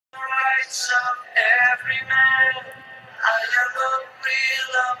Rights of every man. I am a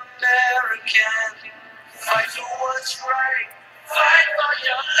real American. Fight for what's right. Fight for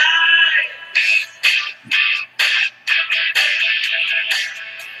your life.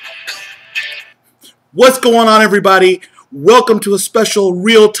 What's going on, everybody? Welcome to a special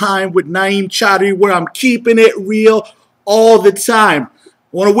Real Time with Naeem Chaudhry, where I'm keeping it real all the time.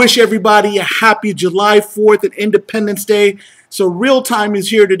 I want to wish everybody a happy July 4th and Independence Day. So Real Time is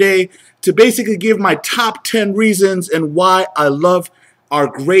here today to basically give my top 10 reasons and why I love our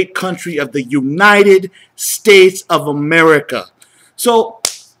great country of the United States of America. So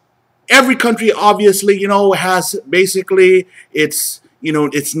every country, obviously, has basically its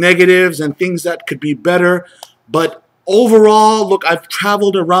negatives and things that could be better. But overall, look, I've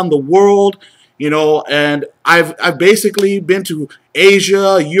traveled around the world, and I've basically been to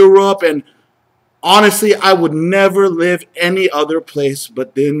Asia, Europe, and honestly, I would never live any other place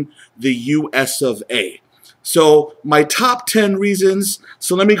but in the US of A. So my top 10 reasons,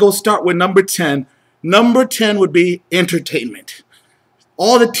 so let me go start with number 10. Number 10 would be entertainment.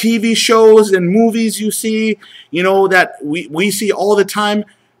 All the TV shows and movies you see, that we see all the time.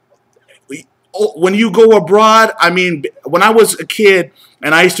 When you go abroad, I mean, when I was a kid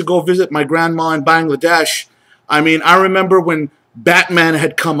and I used to go visit my grandma in Bangladesh, I mean, I remember when Batman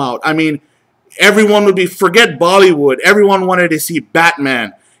had come out. I mean, everyone would forget Bollywood. Everyone wanted to see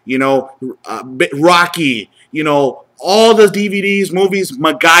Batman, Rocky, all the DVDs, movies,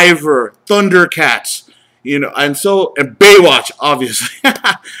 MacGyver, Thundercats, and Baywatch, obviously.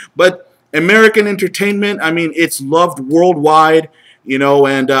 But American entertainment, I mean, it's loved worldwide,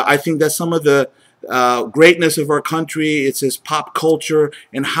 and I think that's some of the greatness of our country. It's this pop culture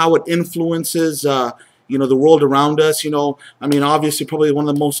and how it influences, the world around us. I mean, obviously, probably one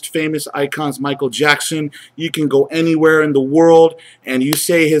of the most famous icons, Michael Jackson. You can go anywhere in the world and you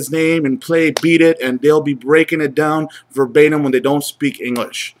say his name and play Beat It, and they'll be breaking it down verbatim when they don't speak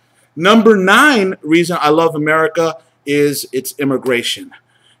English. Number 9 reason I love America is its immigration.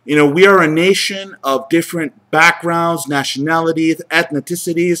 We are a nation of different backgrounds, nationalities,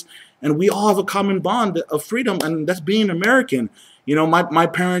 ethnicities, and we all have a common bond of freedom, and that's being American. My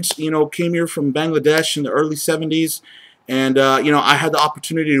parents, came here from Bangladesh in the early 70s, and, I had the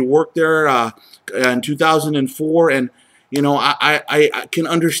opportunity to work there in 2004, and, I can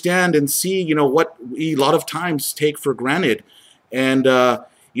understand and see, what we a lot of times take for granted. And,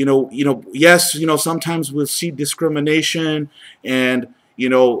 yes, sometimes we'll see discrimination and,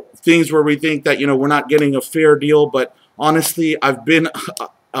 things where we think that, we're not getting a fair deal. But honestly, I've been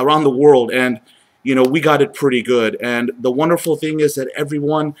around the world, and, we got it pretty good. And the wonderful thing is that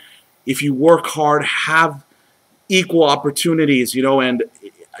everyone, if you work hard, have equal opportunities, and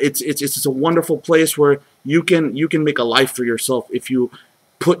it's a wonderful place where you can make a life for yourself if you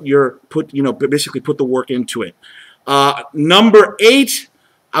basically put the work into it. Number 8,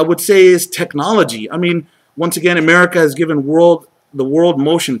 I would say, is technology. I mean, once again, America has given the world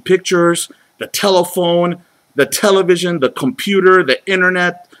motion pictures, the telephone, the television, the computer, the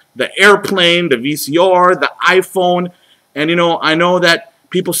internet, the airplane, the VCR, the iPhone. And, I know that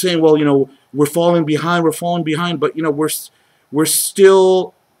people saying, well, we're falling behind, but, we're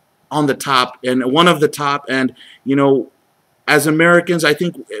still on the top, and one of the top. And, as Americans, I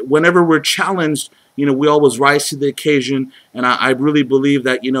think whenever we're challenged, we always rise to the occasion. And I really believe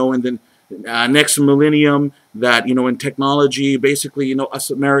that, in the next millennium, that, in technology, basically, us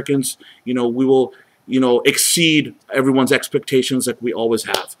Americans, we will, exceed everyone's expectations like we always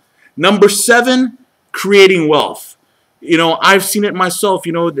have. Number 7, creating wealth. I've seen it myself.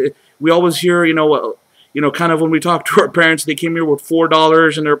 We always hear, kind of when we talk to our parents, they came here with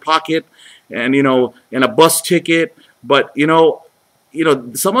 $4 in their pocket and, and a bus ticket. But,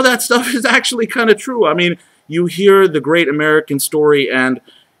 some of that stuff is actually kind of true. I mean, you hear the great American story, and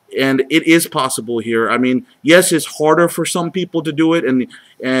it is possible here. I mean, yes, it's harder for some people to do it,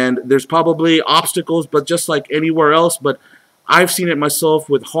 and there's probably obstacles, but just like anywhere else. But I've seen it myself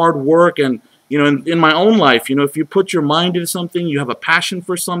with hard work, and in my own life, if you put your mind into something, you have a passion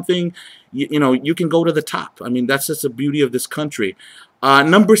for something, you can go to the top. I mean, that's just the beauty of this country.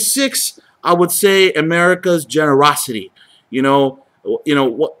 Number 6, I would say America's generosity.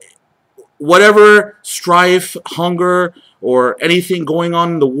 Whatever strife, hunger, or anything going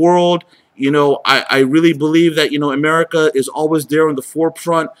on in the world, I really believe that, America is always there in the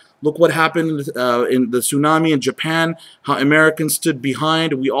forefront. Look what happened in the tsunami in Japan, how Americans stood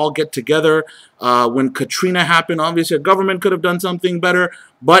behind. We all get together. When Katrina happened, obviously, a government could have done something better,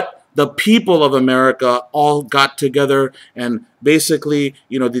 but the people of America all got together and basically,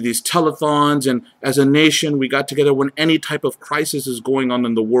 did these telethons. And as a nation, we got together when any type of crisis is going on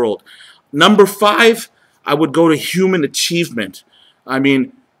in the world. Number 5, I would go to human achievement. I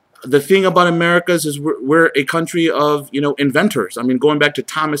mean, the thing about Americas is we're a country of, inventors. I mean, going back to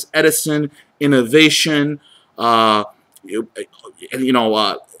Thomas Edison, innovation,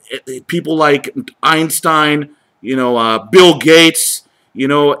 people like Einstein, Bill Gates,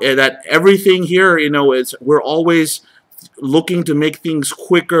 that everything here, we're always looking to make things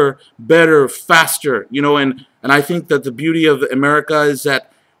quicker, better, faster, and I think that the beauty of America is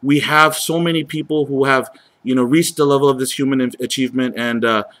that we have so many people who have, reached the level of this human achievement, and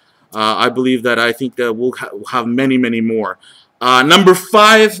I believe that I think that we'll have many, many more. Number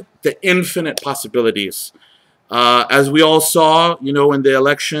 5, the infinite possibilities. As we all saw, in the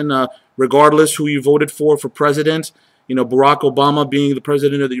election, regardless who you voted for president, Barack Obama being the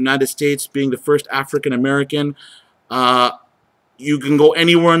president of the United States, being the first African American, you can go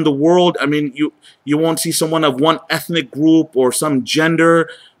anywhere in the world. I mean, you won't see someone of one ethnic group or some gender,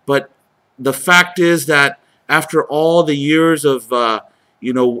 but the fact is that after all the years of,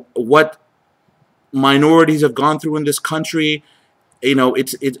 what minorities have gone through in this country,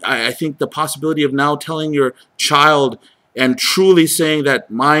 I think the possibility of now telling your child and truly saying that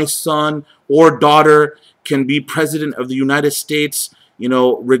my son or daughter can be president of the United States,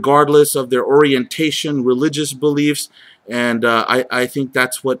 regardless of their orientation, religious beliefs, and I think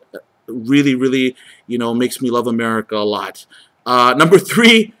that's what really, really, makes me love America a lot. Number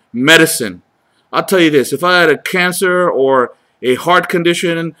 3, medicine. I'll tell you this: if I had a cancer or a heart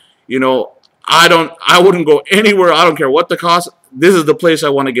condition, I wouldn't go anywhere. I don't care what the cost. This is the place I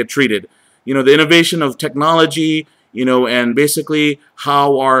want to get treated. The innovation of technology, and basically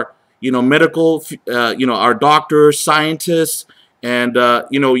how our, medical, our doctors, scientists, and,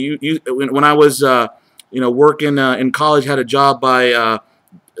 when I was, working in college, had a job by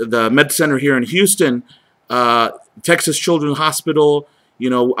the Med Center here in Houston, Texas Children's Hospital.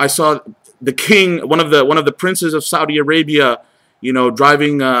 I saw the king, one of the princes of Saudi Arabia,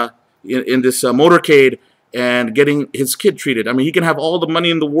 driving in this motorcade and getting his kid treated. I mean, he can have all the money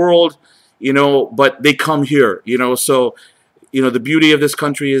in the world, but they come here, So, the beauty of this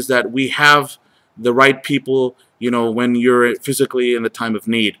country is that we have the right people, when you're physically in the time of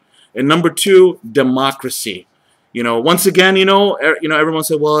need. And number 2, democracy. Once again, everyone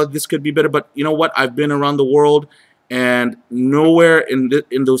said, well, this could be better, but you know what? I've been around the world, and nowhere in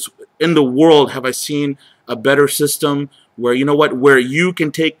the world have I seen a better system where, where you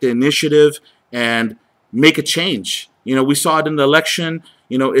can take the initiative and make a change. We saw it in the election.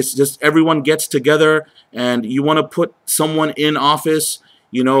 It's just everyone gets together and you want to put someone in office.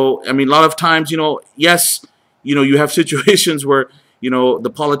 I mean, a lot of times, yes, you have situations where,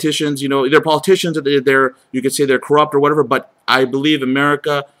 the politicians, they're politicians, you could say they're corrupt or whatever, but I believe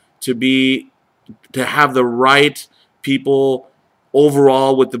America to have the right people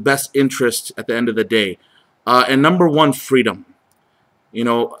overall with the best interest at the end of the day. And number 1, freedom.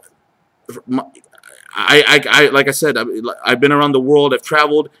 I like I said, I've been around the world. I've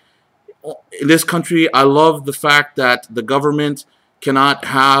traveled. In this country, I love the fact that the government cannot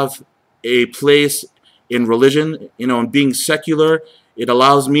have a place in religion. And being secular, it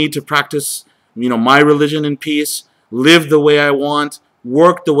allows me to practice, my religion in peace, live the way I want,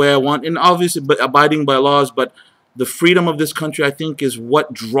 work the way I want, and obviously abiding by laws. But the freedom of this country, I think, is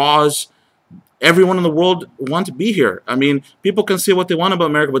what draws everyone in the world want to be here. I mean, people can say what they want about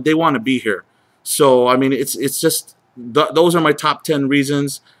America, but they want to be here. So, I mean, it's just those are my top 10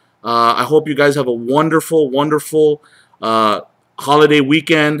 reasons. I hope you guys have a wonderful, wonderful holiday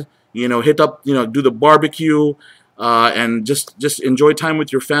weekend. Hit up, do the barbecue and just enjoy time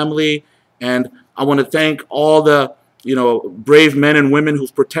with your family. And I want to thank all the, brave men and women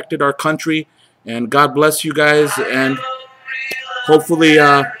who've protected our country. And God bless you guys. And hopefully,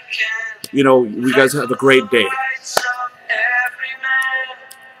 you guys have a great day.